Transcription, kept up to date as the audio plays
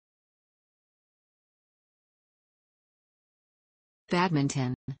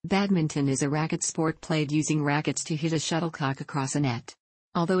Badminton. Badminton is a racket sport played using rackets to hit a shuttlecock across a net.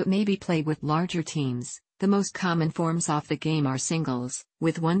 Although it may be played with larger teams, the most common forms of the game are singles,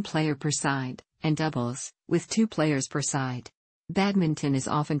 with one player per side, and doubles, with two players per side. Badminton is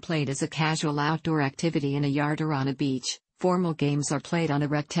often played as a casual outdoor activity in a yard or on a beach. Formal games are played on a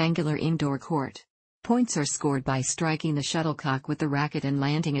rectangular indoor court. Points are scored by striking the shuttlecock with the racket and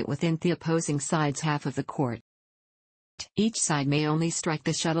landing it within the opposing side's half of the court. Each side may only strike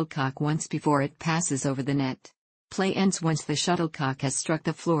the shuttlecock once before it passes over the net. Play ends once the shuttlecock has struck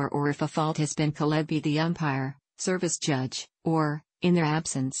the floor or if a fault has been called by the umpire, service judge, or, in their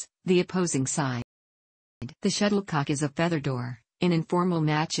absence, the opposing side. The shuttlecock is a feather door, in informal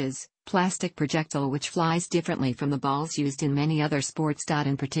matches, plastic projectile which flies differently from the balls used in many other sports.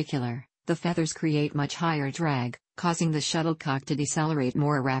 In particular, the feathers create much higher drag, causing the shuttlecock to decelerate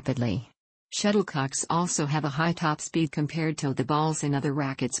more rapidly. Shuttlecocks also have a high top speed compared to the balls in other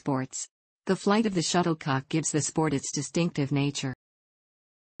racket sports. The flight of the shuttlecock gives the sport its distinctive nature.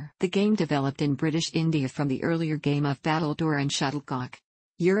 The game developed in British India from the earlier game of battledore and shuttlecock.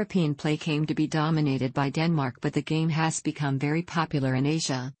 European play came to be dominated by Denmark, but the game has become very popular in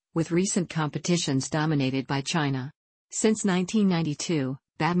Asia, with recent competitions dominated by China. Since 1992,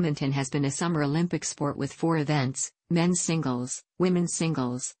 badminton has been a Summer Olympic sport with 4 events: men's singles, women's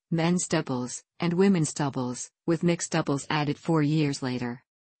singles, men's doubles, and women's doubles, with mixed doubles added 4 years later.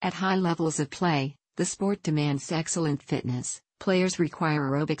 At high levels of play, the sport demands excellent fitness. Players require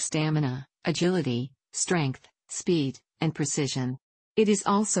aerobic stamina, agility, strength, speed, and precision. It is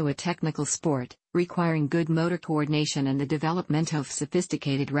also a technical sport, requiring good motor coordination and the development of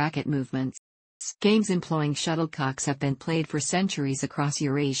sophisticated racket movements. Games employing shuttlecocks have been played for centuries across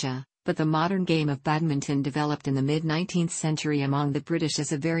Eurasia, but the modern game of badminton developed in the mid-19th century among the British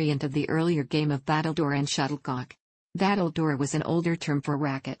as a variant of the earlier game of battledore and shuttlecock. Battledore was an older term for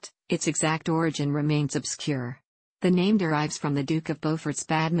racket. Its exact origin remains obscure. The name derives from the Duke of Beaufort's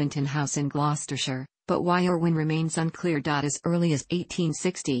badminton house in Gloucestershire, but why or when remains unclear. As early as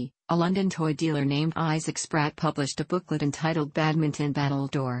 1860, a London toy dealer named Isaac Spratt published a booklet entitled Badminton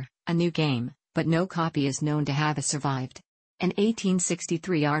Battledore, a new game, but no copy is known to have survived. An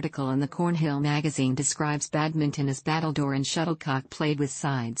 1863 article in the Cornhill magazine describes badminton as battledore and shuttlecock played with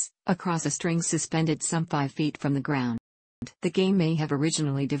sides, across a string suspended some 5 feet from the ground. The game may have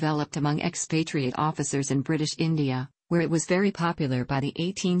originally developed among expatriate officers in British India, where it was very popular by the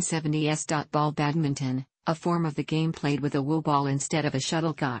 1870s. Ball badminton, a form of the game played with a wool ball instead of a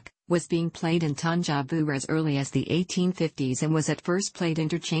shuttlecock, was being played in Tanjavur as early as the 1850s and was at first played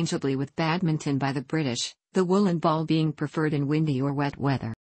interchangeably with badminton by the British, the woolen ball being preferred in windy or wet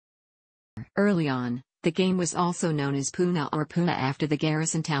weather. Early on, the game was also known as Pune or Pune after the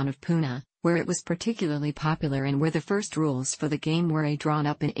garrison town of Pune, where it was particularly popular and where the first rules for the game were drawn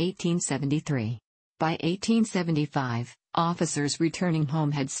up in 1873. By 1875, officers returning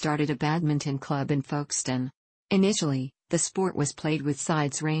home had started a badminton club in Folkestone. Initially, the sport was played with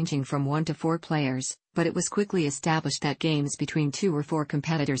sides ranging from 1 to 4 players, but it was quickly established that games between 2 or 4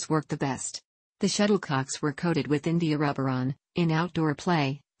 competitors worked the best. The shuttlecocks were coated with India rubber in outdoor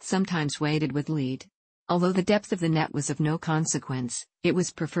play, sometimes weighted with lead. Although the depth of the net was of no consequence, it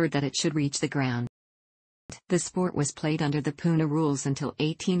was preferred that it should reach the ground. The sport was played under the Pune rules until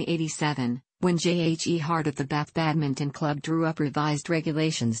 1887, when J.H.E. Hart of the Bath Badminton Club drew up revised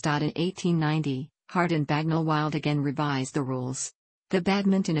regulations. In 1890, Hart and Bagnall Wild again revised the rules. The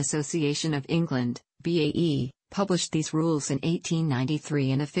Badminton Association of England, BAE, published these rules in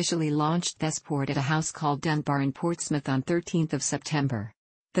 1893 and officially launched the sport at a house called Dunbar in Portsmouth on 13th of September.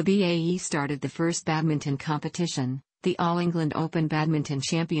 The BAE started the first badminton competition, the All England Open Badminton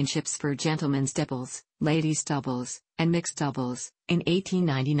Championships for gentlemen's doubles, ladies' doubles, and mixed doubles, in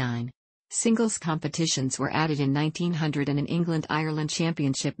 1899. Singles competitions were added in 1900 and an England-Ireland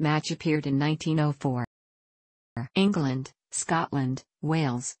Championship match appeared in 1904. England, Scotland,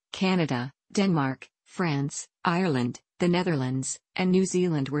 Wales, Canada, Denmark, France, Ireland, the Netherlands, and New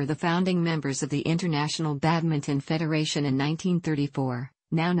Zealand were the founding members of the International Badminton Federation in 1934,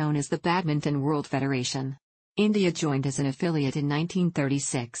 now known as the Badminton World Federation. India joined as an affiliate in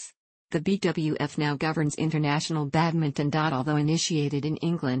 1936. The BWF now governs international badminton. Although initiated in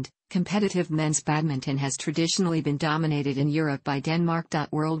England, competitive men's badminton has traditionally been dominated in Europe by Denmark.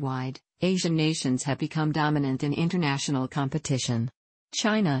 Worldwide, Asian nations have become dominant in international competition.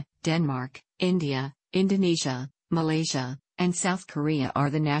 China, Denmark, India, Indonesia, Malaysia, and South Korea are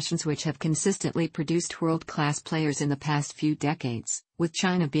the nations which have consistently produced world-class players in the past few decades, with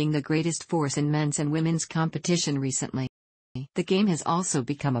China being the greatest force in men's and women's competition recently. The game has also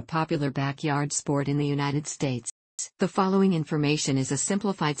become a popular backyard sport in the United States. The following information is a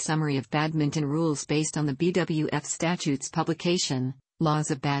simplified summary of badminton rules based on the BWF statutes publication,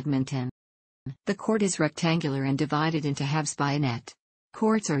 Laws of Badminton. The court is rectangular and divided into halves by a net.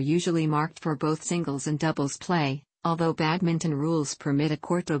 Courts are usually marked for both singles and doubles play, although badminton rules permit a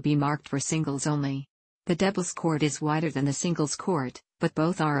court to be marked for singles only. The doubles court is wider than the singles court, but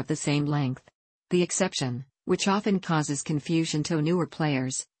both are of the same length. The exception, which often causes confusion to newer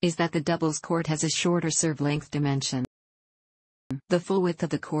players, is that the doubles court has a shorter serve length dimension. The full width of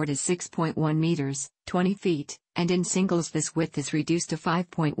the court is 6.1 meters, 20 feet, and in singles this width is reduced to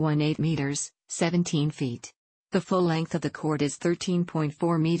 5.18 meters, 17 feet. The full length of the court is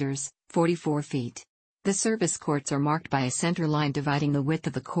 13.4 meters, 44 feet. The service courts are marked by a center line dividing the width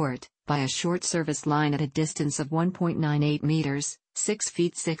of the court, by a short service line at a distance of 1.98 meters, 6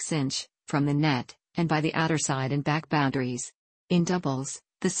 feet 6 inch, from the net, and by the outer side and back boundaries. In doubles,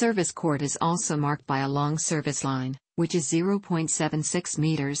 the service court is also marked by a long service line, which is 0.76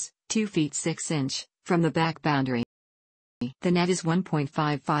 meters, 2 feet 6 inch, from the back boundary. The net is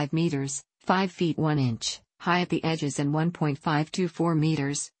 1.55 meters, 5 feet 1 inch, high at the edges and 1.524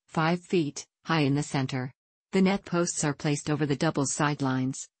 meters, 5 feet, high in the center. The net posts are placed over the doubles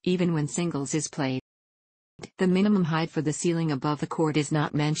sidelines, even when singles is played. The minimum height for the ceiling above the court is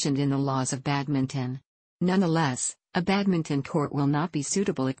not mentioned in the laws of badminton. Nonetheless, a badminton court will not be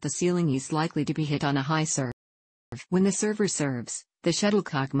suitable if the ceiling is likely to be hit on a high serve. When the server serves, the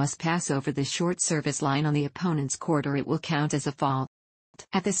shuttlecock must pass over the short service line on the opponent's court or it will count as a fault.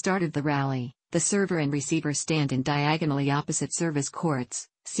 At the start of the rally, the server and receiver stand in diagonally opposite service courts.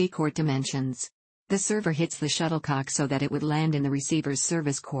 See court dimensions. The server hits the shuttlecock so that it would land in the receiver's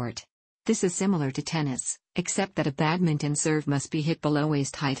service court. This is similar to tennis, except that a badminton serve must be hit below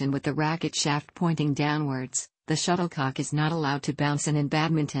waist height and with the racket shaft pointing downwards. The shuttlecock is not allowed to bounce, and in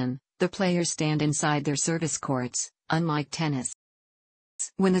badminton, the players stand inside their service courts, unlike tennis.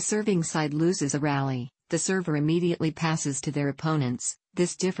 When the serving side loses a rally, the server immediately passes to their opponents.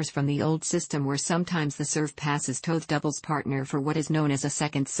 This differs from the old system where sometimes the serve passes to the doubles partner for what is known as a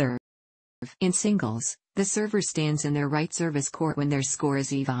second serve. In singles, the server stands in their right service court when their score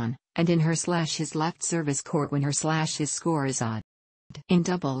is even, and in her/his left service court when her/his score is odd. In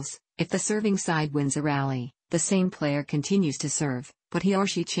doubles, if the serving side wins a rally, the same player continues to serve, but he or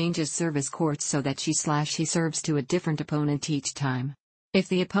she changes service courts so that she/he serves to a different opponent each time. If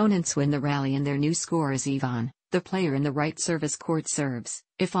the opponents win the rally and their new score is even, the player in the right service court serves.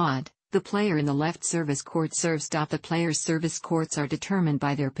 If odd, the player in the left service court serves. The players' service courts are determined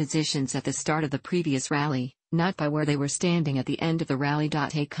by their positions at the start of the previous rally, not by where they were standing at the end of the rally.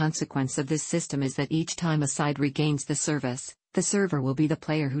 A consequence of this system is that each time a side regains the service, the server will be the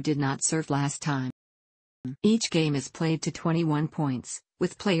player who did not serve last time. Each game is played to 21 points,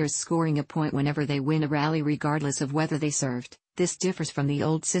 with players scoring a point whenever they win a rally regardless of whether they served. This differs from the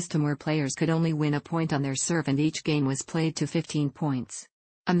old system where players could only win a point on their serve and each game was played to 15 points.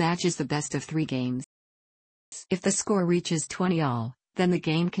 A match is the best of 3 games. If the score reaches 20-all, then the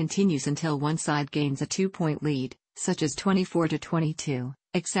game continues until one side gains a 2-point lead, such as 24-22,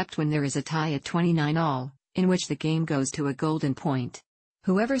 except when there is a tie at 29-all, in which the game goes to a golden point.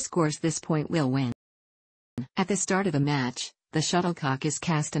 Whoever scores this point will win. At the start of a match, the shuttlecock is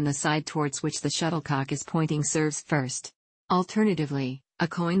cast and the side towards which the shuttlecock is pointing serves first. Alternatively, a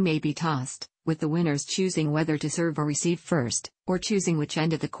coin may be tossed, with the winners choosing whether to serve or receive first, or choosing which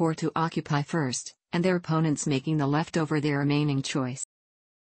end of the court to occupy first, and their opponents making the leftover their remaining choice.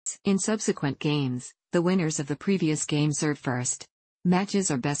 In subsequent games, the winners of the previous game serve first. Matches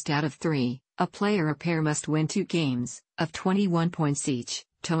are best out of 3. A player or pair must win 2 games, of 21 points each,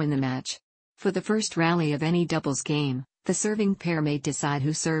 to win the match. For the first rally of any doubles game, the serving pair may decide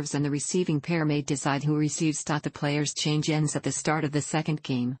who serves and the receiving pair may decide who receives. The players change ends at the start of the second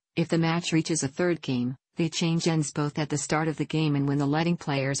game. If the match reaches a third game, they change ends both at the start of the game and when the leading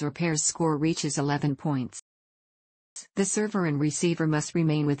players or pairs score reaches 11 points. The server and receiver must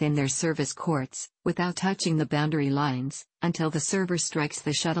remain within their service courts, without touching the boundary lines, until the server strikes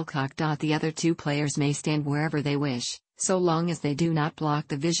the shuttlecock. The other 2 players may stand wherever they wish, so long as they do not block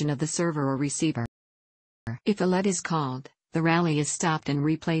the vision of the server or receiver. If a let is called, the rally is stopped and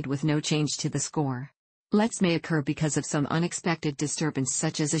replayed with no change to the score. Lets may occur because of some unexpected disturbance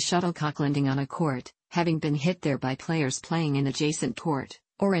such as a shuttlecock landing on a court, having been hit there by players playing in adjacent court,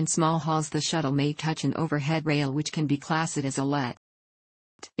 or in small halls the shuttle may touch an overhead rail which can be classed as a let.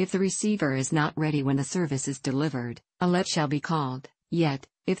 If the receiver is not ready when the service is delivered, a let shall be called, yet,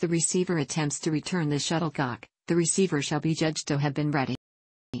 if the receiver attempts to return the shuttlecock, the receiver shall be judged to have been ready.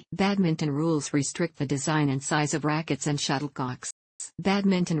 Badminton rules restrict the design and size of rackets and shuttlecocks.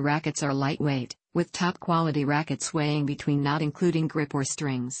 Badminton rackets are lightweight, with top-quality rackets weighing between not including grip or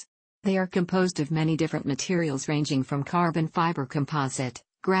strings. They are composed of many different materials ranging from carbon fiber composite,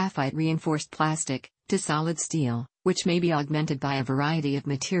 graphite reinforced plastic, to solid steel, which may be augmented by a variety of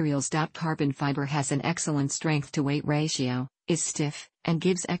materials. Carbon fiber has an excellent strength-to-weight ratio, is stiff, and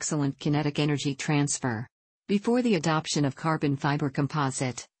gives excellent kinetic energy transfer. Before the adoption of carbon fiber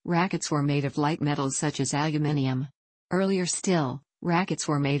composite, rackets were made of light metals such as aluminium. Earlier still, rackets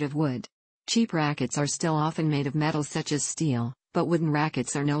were made of wood. Cheap rackets are still often made of metals such as steel, but wooden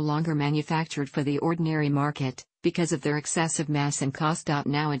rackets are no longer manufactured for the ordinary market, because of their excessive mass and cost.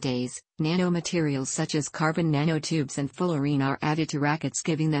 Nowadays, nanomaterials such as carbon nanotubes and fullerene are added to rackets,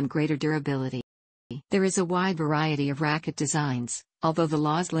 giving them greater durability. There is a wide variety of racket designs, although the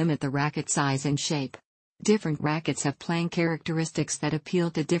laws limit the racket size and shape. Different rackets have playing characteristics that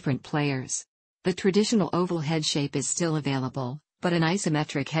appeal to different players. The traditional oval head shape is still available, but an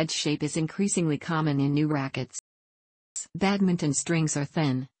isometric head shape is increasingly common in new rackets. Badminton strings are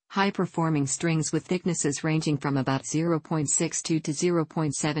thin, high-performing strings with thicknesses ranging from about 0.62 to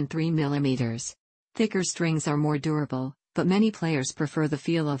 0.73 mm. Thicker strings are more durable, but many players prefer the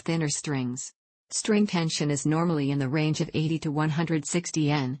feel of thinner strings. String tension is normally in the range of 80 to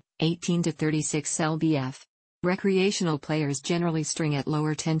 160 N, 18 to 36 lbf. Recreational players generally string at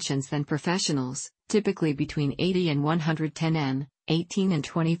lower tensions than professionals, typically between 80 and 110 N, 18 and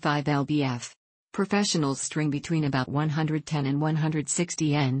 25 lbf. Professionals string between about 110 and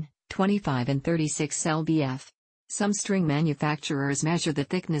 160 N, 25 and 36 lbf. Some string manufacturers measure the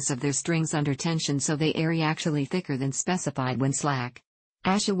thickness of their strings under tension, so they are actually thicker than specified when slack.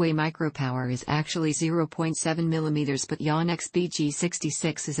 Ashaway micropower is actually 0.7 mm, but Yonex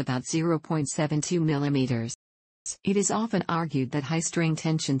BG66 is about 0.72 mm. It is often argued that high string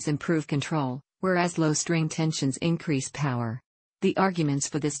tensions improve control, whereas low string tensions increase power. The arguments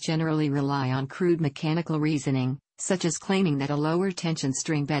for this generally rely on crude mechanical reasoning, such as claiming that a lower tension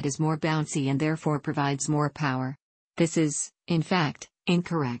string bed is more bouncy and therefore provides more power. This is, in fact,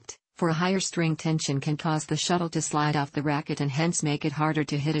 incorrect, for a higher string tension can cause the shuttle to slide off the racket and hence make it harder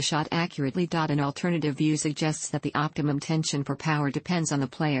to hit a shot accurately. An alternative view suggests that the optimum tension for power depends on the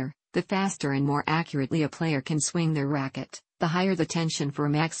player. The faster and more accurately a player can swing their racket, the higher the tension for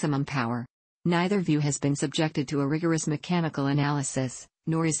maximum power. Neither view has been subjected to a rigorous mechanical analysis,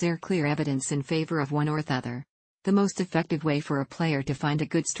 nor is there clear evidence in favor of one or the other. The most effective way for a player to find a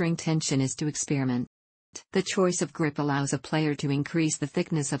good string tension is to experiment. The choice of grip allows a player to increase the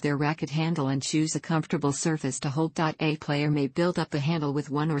thickness of their racket handle and choose a comfortable surface to hold. A player may build up the handle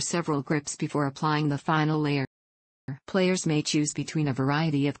with one or several grips before applying the final layer. Players may choose between a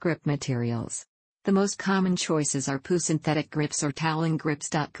variety of grip materials. The most common choices are PU synthetic grips or toweling grips.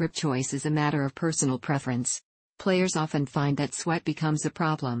 Grip choice is a matter of personal preference. Players often find that sweat becomes a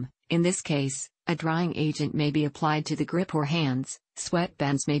problem. In this case, a drying agent may be applied to the grip or hands, sweat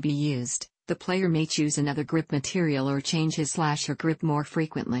bands may be used, the player may choose another grip material or change his /her grip more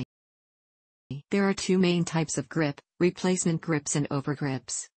frequently. There are two main types of grip, replacement grips and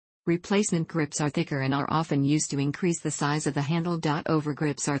overgrips. Replacement grips are thicker and are often used to increase the size of the handle.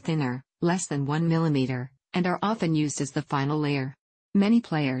 Overgrips are thinner, less than 1 mm, and are often used as the final layer. Many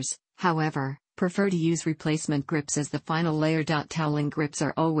players, however, prefer to use replacement grips as the final layer. Toweling grips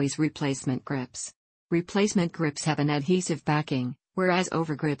are always replacement grips. Replacement grips have an adhesive backing, whereas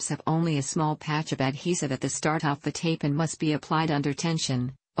overgrips have only a small patch of adhesive at the start of the tape and must be applied under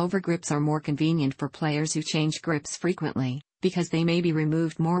tension. Overgrips are more convenient for players who change grips frequently, because they may be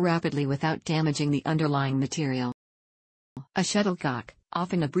removed more rapidly without damaging the underlying material. A shuttlecock,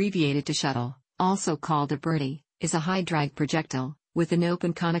 often abbreviated to shuttle, also called a birdie, is a high-drag projectile, with an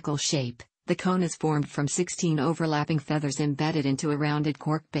open conical shape. The cone is formed from 16 overlapping feathers embedded into a rounded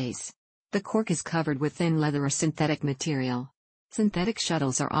cork base. The cork is covered with thin leather or synthetic material. Synthetic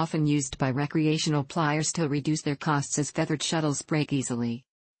shuttles are often used by recreational players to reduce their costs, as feathered shuttles break easily.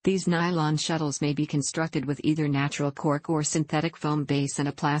 These nylon shuttles may be constructed with either natural cork or synthetic foam base and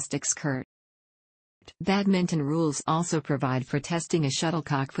a plastic skirt. Badminton rules also provide for testing a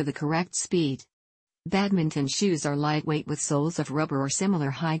shuttlecock for the correct speed. Badminton shoes are lightweight with soles of rubber or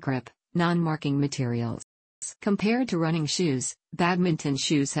similar high-grip, non-marking materials. Compared to running shoes, badminton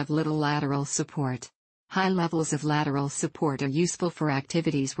shoes have little lateral support. High levels of lateral support are useful for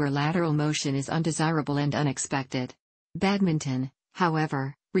activities where lateral motion is undesirable and unexpected. Badminton,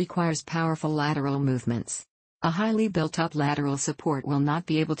 however, requires powerful lateral movements. A highly built-up lateral support will not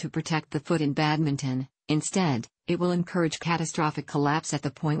be able to protect the foot in badminton. Instead, it will encourage catastrophic collapse at the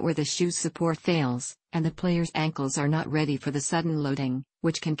point where the shoe's support fails, and the player's ankles are not ready for the sudden loading,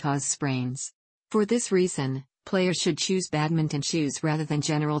 which can cause sprains. For this reason, Players should choose badminton shoes rather than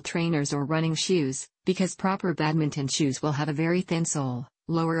general trainers or running shoes, because proper badminton shoes will have a very thin sole,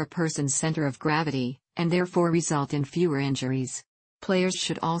 lower a person's center of gravity, and therefore result in fewer injuries. Players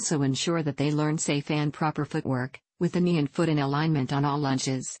should also ensure that they learn safe and proper footwork, with the knee and foot in alignment on all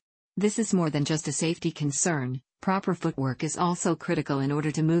lunges. This is more than just a safety concern, proper footwork is also critical in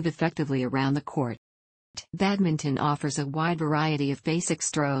order to move effectively around the court. Badminton offers a wide variety of basic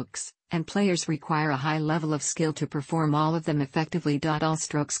strokes, and players require a high level of skill to perform all of them effectively. All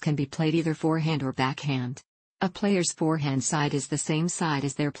strokes can be played either forehand or backhand. A player's forehand side is the same side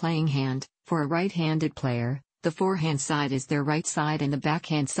as their playing hand. For a right-handed player, the forehand side is their right side and the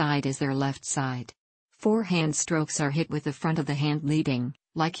backhand side is their left side. Forehand strokes are hit with the front of the hand leading,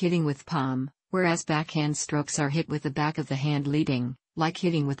 like hitting with palm, whereas backhand strokes are hit with the back of the hand leading, like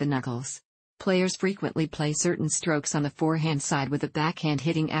hitting with the knuckles. Players frequently play certain strokes on the forehand side with a backhand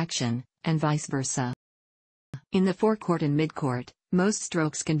hitting action, and vice versa. In the forecourt and midcourt, most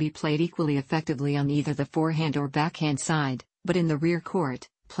strokes can be played equally effectively on either the forehand or backhand side, but in the rear court,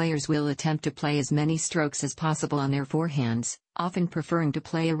 players will attempt to play as many strokes as possible on their forehands, often preferring to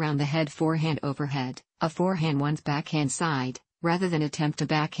play around the head forehand overhead, a forehand one's backhand side, rather than attempt a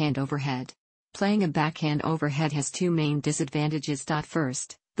backhand overhead. Playing a backhand overhead has two main disadvantages.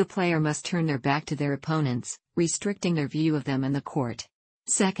 First, the player must turn their back to their opponents, restricting their view of them and the court.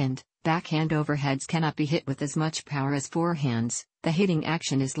 Second, backhand overheads cannot be hit with as much power as forehands. The hitting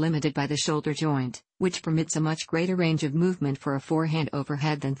action is limited by the shoulder joint, which permits a much greater range of movement for a forehand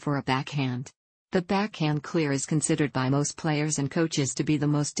overhead than for a backhand. The backhand clear is considered by most players and coaches to be the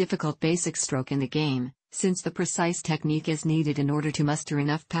most difficult basic stroke in the game, since the precise technique is needed in order to muster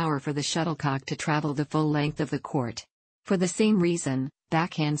enough power for the shuttlecock to travel the full length of the court. For the same reason,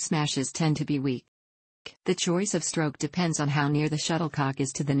 backhand smashes tend to be weak. The choice of stroke depends on how near the shuttlecock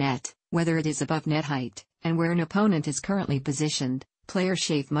is to the net, whether it is above net height, and where an opponent is currently positioned. Players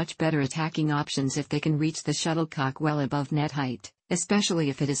shave much better attacking options if they can reach the shuttlecock well above net height, especially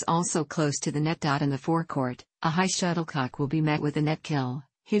if it is also close to the net. In the forecourt, a high shuttlecock will be met with a net kill,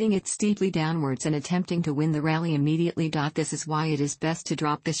 hitting it steeply downwards and attempting to win the rally immediately. This is why it is best to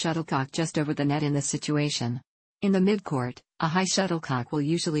drop the shuttlecock just over the net in this situation. In the midcourt, a high shuttlecock will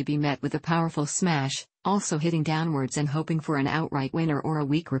usually be met with a powerful smash, also hitting downwards and hoping for an outright winner or a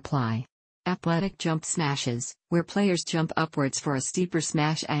weak reply. Athletic jump smashes, where players jump upwards for a steeper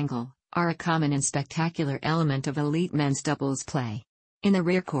smash angle, are a common and spectacular element of elite men's doubles play. In the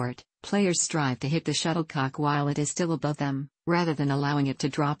rear court, players strive to hit the shuttlecock while it is still above them, rather than allowing it to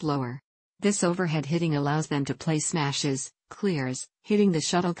drop lower. This overhead hitting allows them to play smashes, clears, hitting the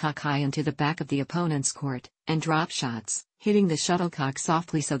shuttlecock high into the back of the opponent's court, and drop shots, hitting the shuttlecock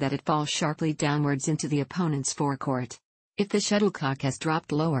softly so that it falls sharply downwards into the opponent's forecourt. If the shuttlecock has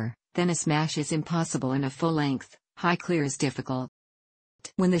dropped lower, then a smash is impossible and a full-length, high clear is difficult.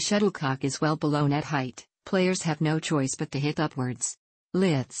 When the shuttlecock is well below net height, players have no choice but to hit upwards.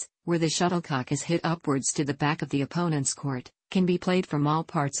 Lits, where the shuttlecock is hit upwards to the back of the opponent's court, can be played from all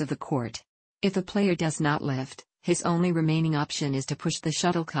parts of the court. If a player does not lift, his only remaining option is to push the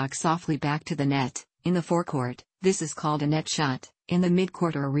shuttlecock softly back to the net. In the forecourt, this is called a net shot. In the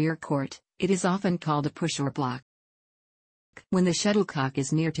midcourt or rear court, it is often called a push or block. When the shuttlecock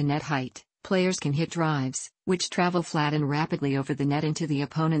is near to net height, players can hit drives, which travel flat and rapidly over the net into the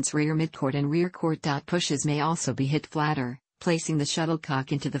opponent's rear midcourt and rear court. Pushes may also be hit flatter, placing the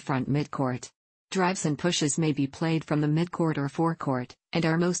shuttlecock into the front midcourt. Drives and pushes may be played from the midcourt or forecourt, and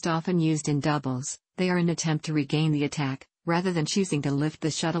are most often used in doubles. They are an attempt to regain the attack, rather than choosing to lift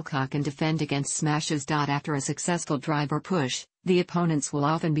the shuttlecock and defend against smashes. After a successful drive or push, the opponents will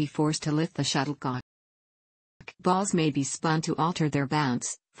often be forced to lift the shuttlecock. Balls may be spun to alter their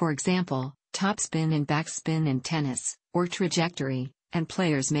bounce, for example, topspin and backspin in tennis, or trajectory, and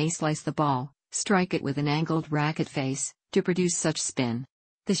players may slice the ball, strike it with an angled racket face, to produce such spin.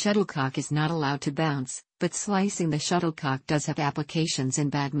 The shuttlecock is not allowed to bounce, but slicing the shuttlecock does have applications in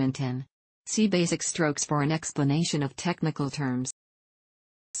badminton. See basic strokes for an explanation of technical terms.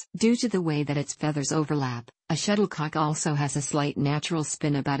 Due to the way that its feathers overlap, a shuttlecock also has a slight natural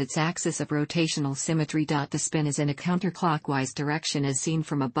spin about its axis of rotational symmetry. The spin is in a counterclockwise direction as seen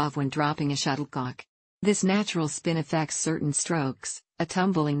from above when dropping a shuttlecock. This natural spin affects certain strokes. A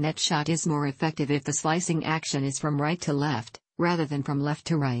tumbling net shot is more effective if the slicing action is from right to left, rather than from left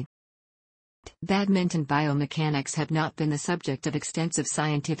to right. Badminton biomechanics have not been the subject of extensive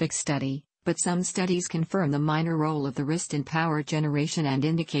scientific study, but some studies confirm the minor role of the wrist in power generation and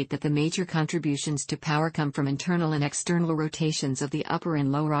indicate that the major contributions to power come from internal and external rotations of the upper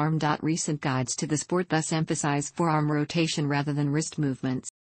and lower arm. Recent guides to the sport thus emphasize forearm rotation rather than wrist movements.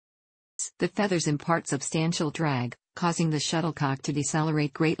 The feathers impart substantial drag, causing the shuttlecock to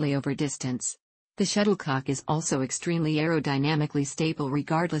decelerate greatly over distance. The shuttlecock is also extremely aerodynamically stable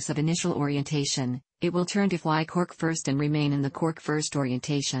regardless of initial orientation. It will turn to fly cork first and remain in the cork first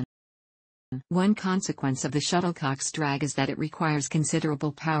orientation. One consequence of the shuttlecock's drag is that it requires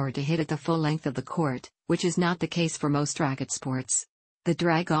considerable power to hit at the full length of the court, which is not the case for most racket sports. The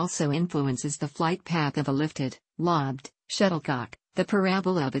drag also influences the flight path of a lifted, lobbed, shuttlecock. The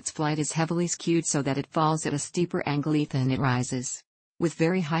parabola of its flight is heavily skewed so that it falls at a steeper angle than it rises. With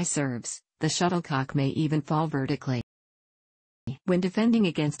very high serves, the shuttlecock may even fall vertically. When defending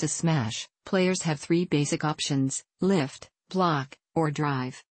against a smash, players have three basic options: lift, block, or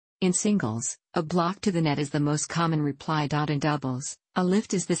drive. In singles, a block to the net is the most common reply. In doubles, a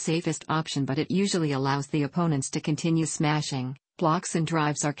lift is the safest option, but it usually allows the opponents to continue smashing. Blocks and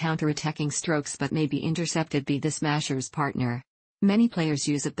drives are counter-attacking strokes but may be intercepted by the smasher's partner. Many players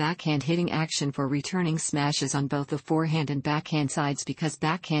use a backhand hitting action for returning smashes on both the forehand and backhand sides because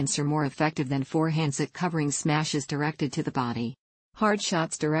backhands are more effective than forehands at covering smashes directed to the body. Hard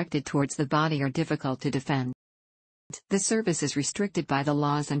shots directed towards the body are difficult to defend. The service is restricted by the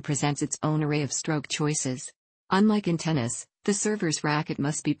laws and presents its own array of stroke choices. Unlike in tennis, the server's racket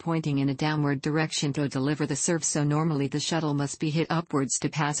must be pointing in a downward direction to deliver the serve, so normally the shuttle must be hit upwards to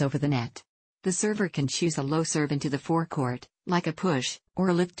pass over the net. The server can choose a low serve into the forecourt, like a push, or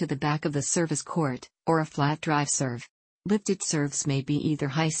a lift to the back of the service court, or a flat drive serve. Lifted serves may be either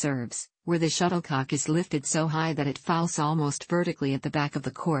high serves, where the shuttlecock is lifted so high that it falls almost vertically at the back of the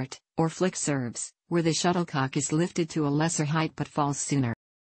court, or flick serves, where the shuttlecock is lifted to a lesser height but falls sooner.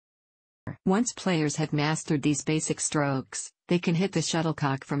 Once players have mastered these basic strokes, they can hit the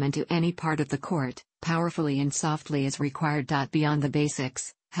shuttlecock from into any part of the court, powerfully and softly as required. Beyond the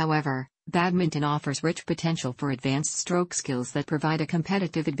basics, however, badminton offers rich potential for advanced stroke skills that provide a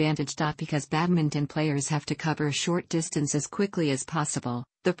competitive advantage. Because badminton players have to cover a short distance as quickly as possible,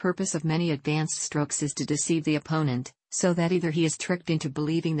 the purpose of many advanced strokes is to deceive the opponent, so that either he is tricked into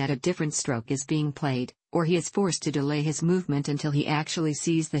believing that a different stroke is being played, or he is forced to delay his movement until he actually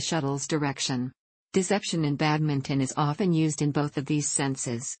sees the shuttle's direction. Deception in badminton is often used in both of these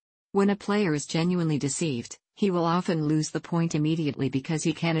senses. When a player is genuinely deceived, he will often lose the point immediately because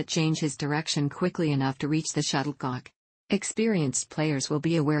he cannot change his direction quickly enough to reach the shuttlecock. Experienced players will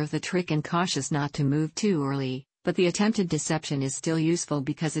be aware of the trick and cautious not to move too early, but the attempted deception is still useful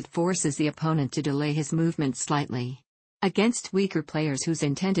because it forces the opponent to delay his movement slightly. Against weaker players whose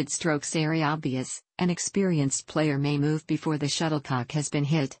intended strokes are obvious, an experienced player may move before the shuttlecock has been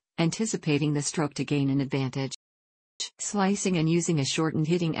hit, anticipating the stroke to gain an advantage. Slicing and using a shortened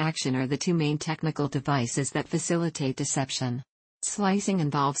hitting action are the two main technical devices that facilitate deception. Slicing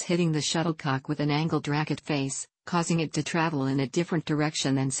involves hitting the shuttlecock with an angled racket face, causing it to travel in a different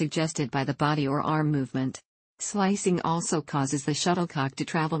direction than suggested by the body or arm movement. Slicing also causes the shuttlecock to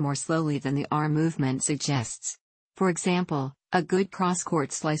travel more slowly than the arm movement suggests. For example, a good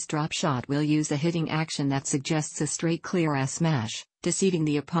cross-court slice drop shot will use a hitting action that suggests a straight clear smash, deceiving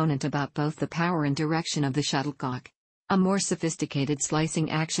the opponent about both the power and direction of the shuttlecock. A more sophisticated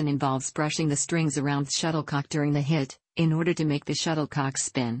slicing action involves brushing the strings around the shuttlecock during the hit, in order to make the shuttlecock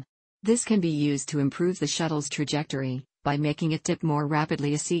spin. This can be used to improve the shuttle's trajectory, by making it tip more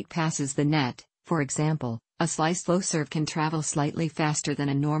rapidly as it passes the net. For example, a sliced low serve can travel slightly faster than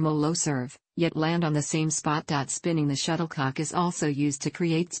a normal low serve, yet land on the same spot. Spinning the shuttlecock is also used to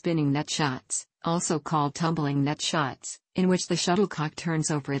create spinning net shots, also called tumbling net shots, in which the shuttlecock turns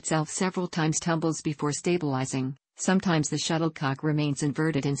over itself several times, tumbles before stabilizing. Sometimes the shuttlecock remains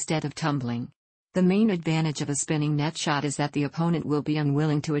inverted instead of tumbling. The main advantage of a spinning net shot is that the opponent will be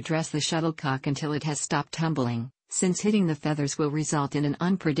unwilling to address the shuttlecock until it has stopped tumbling, since hitting the feathers will result in an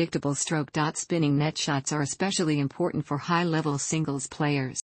unpredictable stroke. Spinning net shots are especially important for high-level singles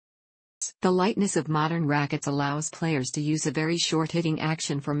players. The lightness of modern rackets allows players to use a very short hitting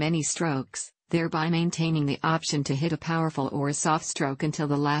action for many strokes, thereby maintaining the option to hit a powerful or a soft stroke until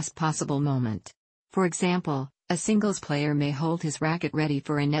the last possible moment. For example, a singles player may hold his racket ready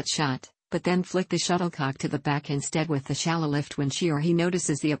for a net shot, but then flick the shuttlecock to the back instead with the shallow lift when she or he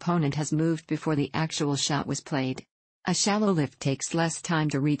notices the opponent has moved before the actual shot was played. A shallow lift takes less time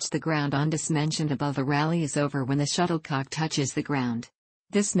to reach the ground. As mentioned above, a rally is over when the shuttlecock touches the ground.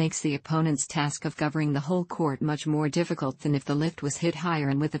 This makes the opponent's task of covering the whole court much more difficult than if the lift was hit higher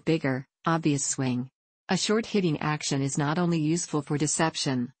and with a bigger, obvious swing. A short hitting action is not only useful for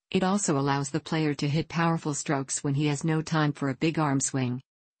deception, it also allows the player to hit powerful strokes when he has no time for a big arm swing.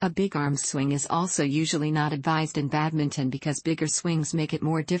 A big arm swing is also usually not advised in badminton because bigger swings make it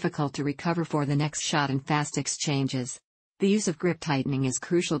more difficult to recover for the next shot and fast exchanges. The use of grip tightening is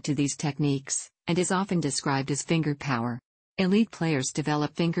crucial to these techniques, and is often described as finger power. Elite players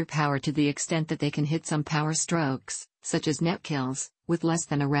develop finger power to the extent that they can hit some power strokes, such as net kills, with less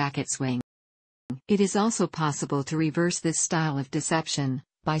than a racket swing. It is also possible to reverse this style of deception,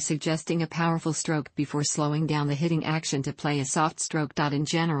 by suggesting a powerful stroke before slowing down the hitting action to play a soft stroke. In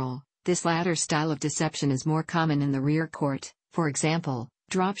general, this latter style of deception is more common in the rear court, for example,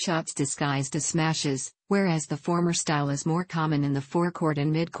 drop shots disguised as smashes, whereas the former style is more common in the forecourt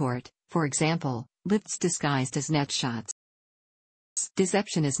and midcourt, for example, lifts disguised as net shots.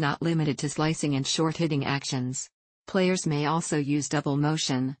 Deception is not limited to slicing and short hitting actions. Players may also use double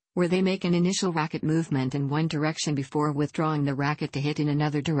motion, where they make an initial racket movement in one direction before withdrawing the racket to hit in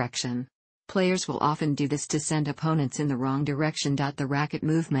another direction. Players will often do this to send opponents in the wrong direction. The racket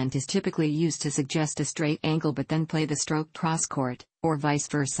movement is typically used to suggest a straight angle but then play the stroke cross-court, or vice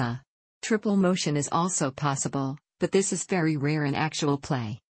versa. Triple motion is also possible, but this is very rare in actual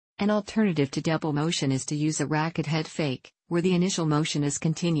play. An alternative to double motion is to use a racket head fake, where the initial motion is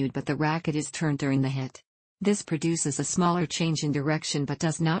continued but the racket is turned during the hit. This produces a smaller change in direction but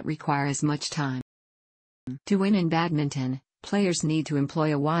does not require as much time. To win in badminton, players need to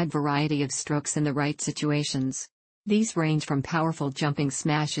employ a wide variety of strokes in the right situations. These range from powerful jumping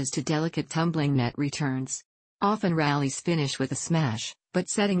smashes to delicate tumbling net returns. Often rallies finish with a smash, but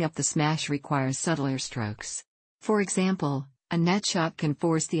setting up the smash requires subtler strokes. For example, a net shot can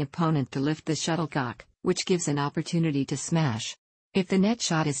force the opponent to lift the shuttlecock, which gives an opportunity to smash. If the net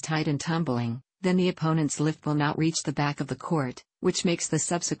shot is tight and tumbling, then the opponent's lift will not reach the back of the court, which makes the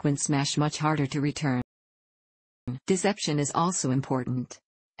subsequent smash much harder to return. Deception is also important.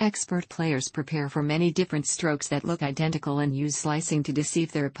 Expert players prepare for many different strokes that look identical and use slicing to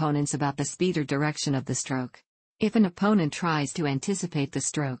deceive their opponents about the speed or direction of the stroke. If an opponent tries to anticipate the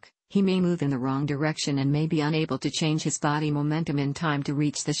stroke, he may move in the wrong direction and may be unable to change his body momentum in time to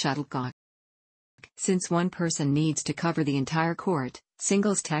reach the shuttlecock. Since one person needs to cover the entire court,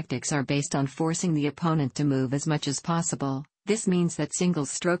 singles tactics are based on forcing the opponent to move as much as possible. This means that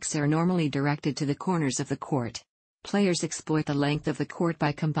singles strokes are normally directed to the corners of the court. Players exploit the length of the court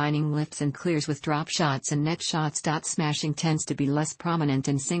by combining lifts and clears with drop shots and net shots. Smashing tends to be less prominent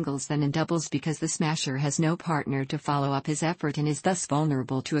in singles than in doubles because the smasher has no partner to follow up his effort and is thus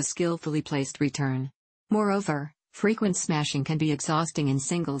vulnerable to a skillfully placed return. Moreover, frequent smashing can be exhausting in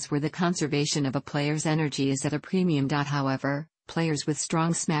singles where the conservation of a player's energy is at a premium. However, players with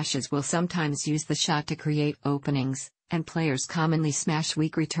strong smashes will sometimes use the shot to create openings, and players commonly smash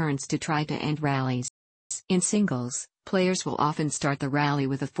weak returns to try to end rallies. In singles, players will often start the rally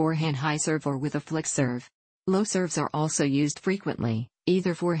with a forehand high serve or with a flick serve. Low serves are also used frequently,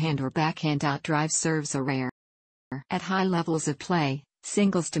 either forehand or backhand. Drive serves are rare. At high levels of play,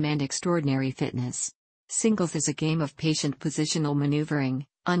 singles demand extraordinary fitness. Singles is a game of patient positional maneuvering,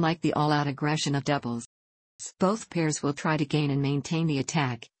 unlike the all-out aggression of doubles. Both pairs will try to gain and maintain the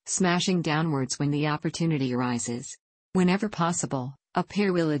attack, smashing downwards when the opportunity arises. Whenever possible, a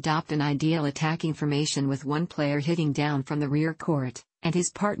pair will adopt an ideal attacking formation with one player hitting down from the rear court, and his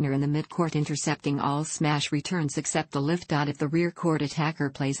partner in the mid-court intercepting all smash returns except the lift. If the rear court attacker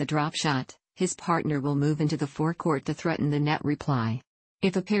plays a drop shot, his partner will move into the forecourt to threaten the net reply.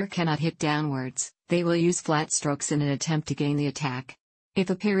 If a pair cannot hit downwards, they will use flat strokes in an attempt to gain the attack. If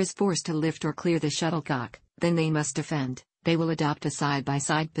a pair is forced to lift or clear the shuttlecock, then they must defend. They will adopt a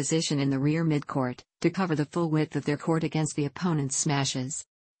side-by-side position in the rear midcourt, to cover the full width of their court against the opponent's smashes.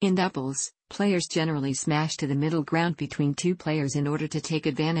 In doubles, players generally smash to the middle ground between two players in order to take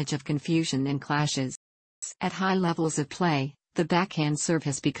advantage of confusion and clashes. At high levels of play, the backhand serve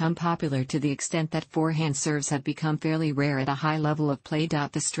has become popular to the extent that forehand serves have become fairly rare at a high level of play.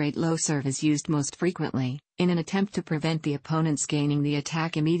 The straight low serve is used most frequently, in an attempt to prevent the opponents gaining the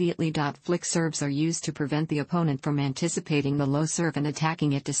attack immediately. Flick serves are used to prevent the opponent from anticipating the low serve and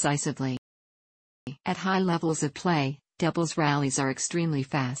attacking it decisively. At high levels of play, doubles rallies are extremely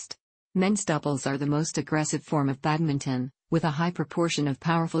fast. Men's doubles are the most aggressive form of badminton, with a high proportion of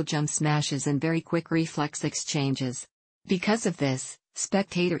powerful jump smashes and very quick reflex exchanges. Because of this,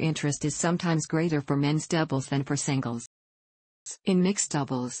 spectator interest is sometimes greater for men's doubles than for singles. In mixed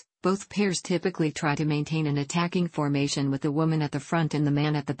doubles, both pairs typically try to maintain an attacking formation with the woman at the front and the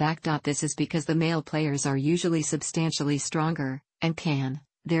man at the back. This is because the male players are usually substantially stronger, and can,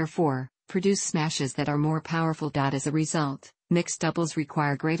 therefore, produce smashes that are more powerful. As a result, mixed doubles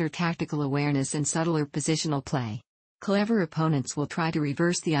require greater tactical awareness and subtler positional play. Clever opponents will try to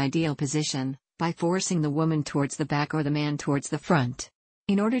reverse the ideal position, by forcing the woman towards the back or the man towards the front.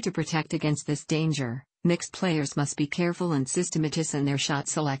 In order to protect against this danger, mixed players must be careful and systematic in their shot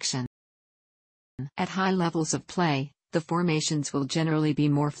selection. At high levels of play, the formations will generally be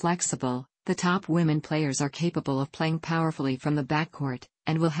more flexible. The top women players are capable of playing powerfully from the backcourt,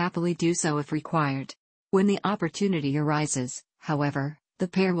 and will happily do so if required. When the opportunity arises, however, the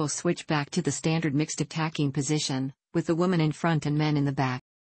pair will switch back to the standard mixed attacking position, with the woman in front and men in the back.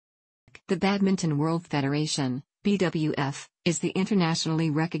 The Badminton World Federation, BWF, is the internationally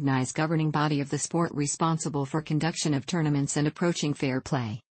recognized governing body of the sport responsible for conduction of tournaments and approaching fair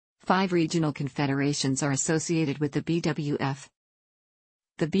play. 5 regional confederations are associated with the BWF.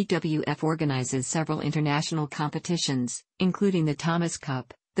 The BWF organizes several international competitions, including the Thomas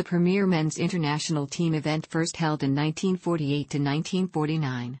Cup, the premier men's international team event first held in 1948 to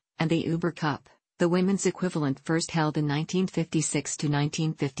 1949, and the Uber Cup, the women's equivalent first held in 1956 to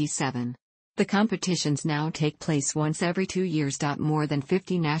 1957. The competitions now take place once every 2 years. More than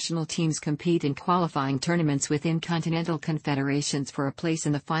 50 national teams compete in qualifying tournaments within continental confederations for a place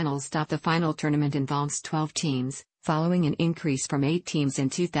in the finals. The final tournament involves 12 teams, following an increase from 8 teams in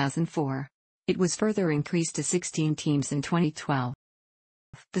 2004. It was further increased to 16 teams in 2012.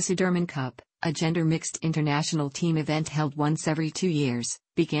 The Sudirman Cup, a gender-mixed international team event held once every 2 years,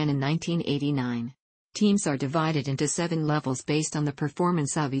 began in 1989. Teams are divided into 7 levels based on the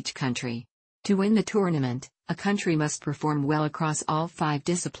performance of each country. To win the tournament, a country must perform well across all 5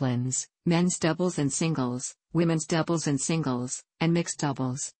 disciplines: men's doubles and singles, women's doubles and singles, and mixed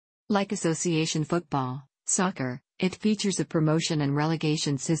doubles. Like association football, soccer, it features a promotion and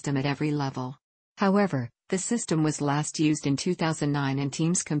relegation system at every level. However, the system was last used in 2009 and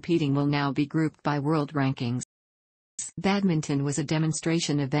teams competing will now be grouped by world rankings. Badminton was a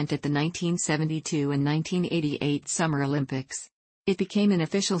demonstration event at the 1972 and 1988 Summer Olympics. It became an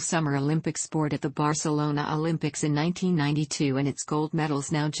official Summer Olympic sport at the Barcelona Olympics in 1992, and its gold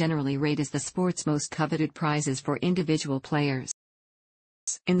medals now generally rate as the sport's most coveted prizes for individual players.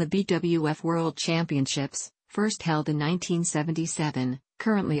 In the BWF World Championships, first held in 1977,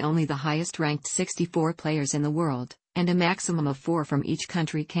 currently only the highest-ranked 64 players in the world, and a maximum of 4 from each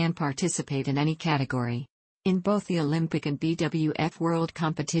country can participate in any category. In both the Olympic and BWF World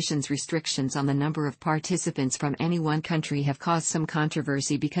competitions, restrictions on the number of participants from any one country have caused some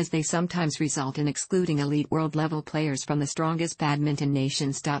controversy because they sometimes result in excluding elite world-level players from the strongest badminton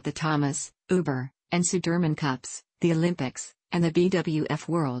nations. The Thomas, Uber, and Sudirman Cups, the Olympics, and the BWF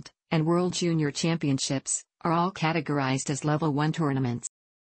World and World Junior Championships are all categorized as Level 1 tournaments.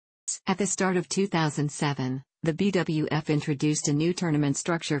 At the start of 2007, the BWF introduced a new tournament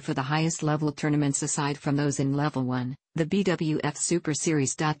structure for the highest level tournaments aside from those in Level 1, the BWF Super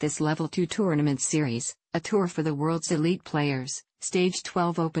Series. This Level 2 tournament series, a tour for the world's elite players, staged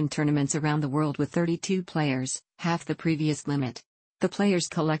 12 open tournaments around the world with 32 players, half the previous limit. The players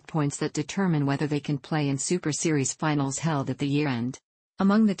collect points that determine whether they can play in Super Series finals held at the year-end.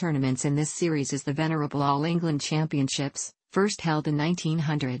 Among the tournaments in this series is the venerable All England Championships, first held in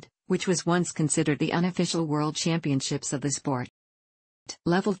 1900. Which was once considered the unofficial World Championships of the sport.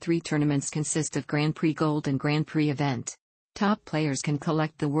 Level 3 tournaments consist of Grand Prix Gold and Grand Prix event. Top players can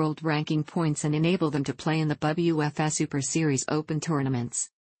collect the world ranking points and enable them to play in the BWF Super Series Open tournaments.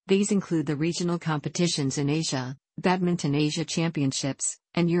 These include the regional competitions in Asia, Badminton Asia Championships,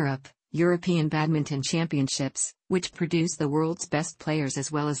 and Europe, European Badminton Championships, which produce the world's best players,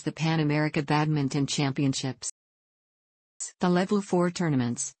 as well as the Pan America Badminton Championships. The Level 4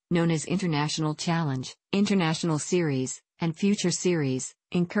 tournaments, known as International Challenge, International Series, and Future Series,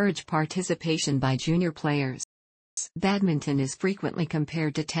 encourage participation by junior players. Badminton is frequently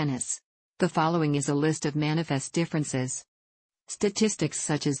compared to tennis. The following is a list of manifest differences. Statistics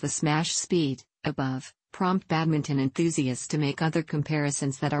such as the smash speed, above, prompt badminton enthusiasts to make other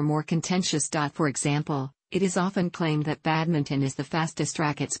comparisons that are more contentious. For example, it is often claimed that badminton is the fastest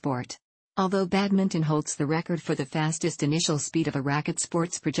racket sport. Although badminton holds the record for the fastest initial speed of a racket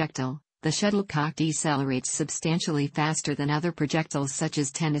sports projectile, the shuttlecock decelerates substantially faster than other projectiles such as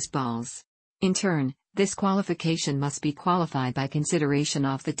tennis balls. In turn, this qualification must be qualified by consideration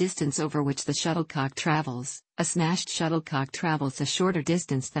of the distance over which the shuttlecock travels. A smashed shuttlecock travels a shorter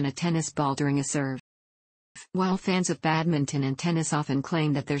distance than a tennis ball during a serve. While fans of badminton and tennis often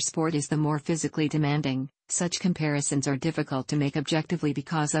claim that their sport is the more physically demanding, such comparisons are difficult to make objectively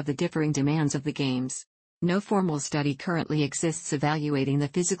because of the differing demands of the games. No formal study currently exists evaluating the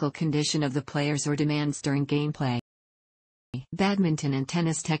physical condition of the players or demands during gameplay. Badminton and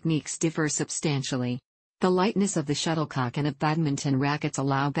tennis techniques differ substantially. The lightness of the shuttlecock and of badminton rackets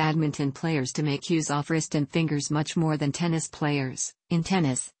allow badminton players to make use of wrist and fingers much more than tennis players. In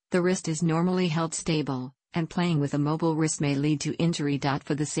tennis, the wrist is normally held stable, and playing with a mobile wrist may lead to injury.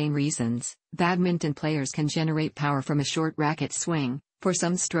 For the same reasons, badminton players can generate power from a short racket swing. For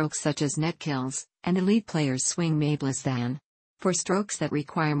some strokes such as net kills, and elite players swing less than. For strokes that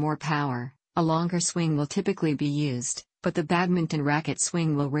require more power, a longer swing will typically be used, but the badminton racket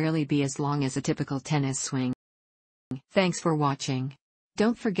swing will rarely be as long as a typical tennis swing. Thanks for watching.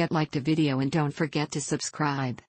 Don't forget like the video and don't forget to subscribe.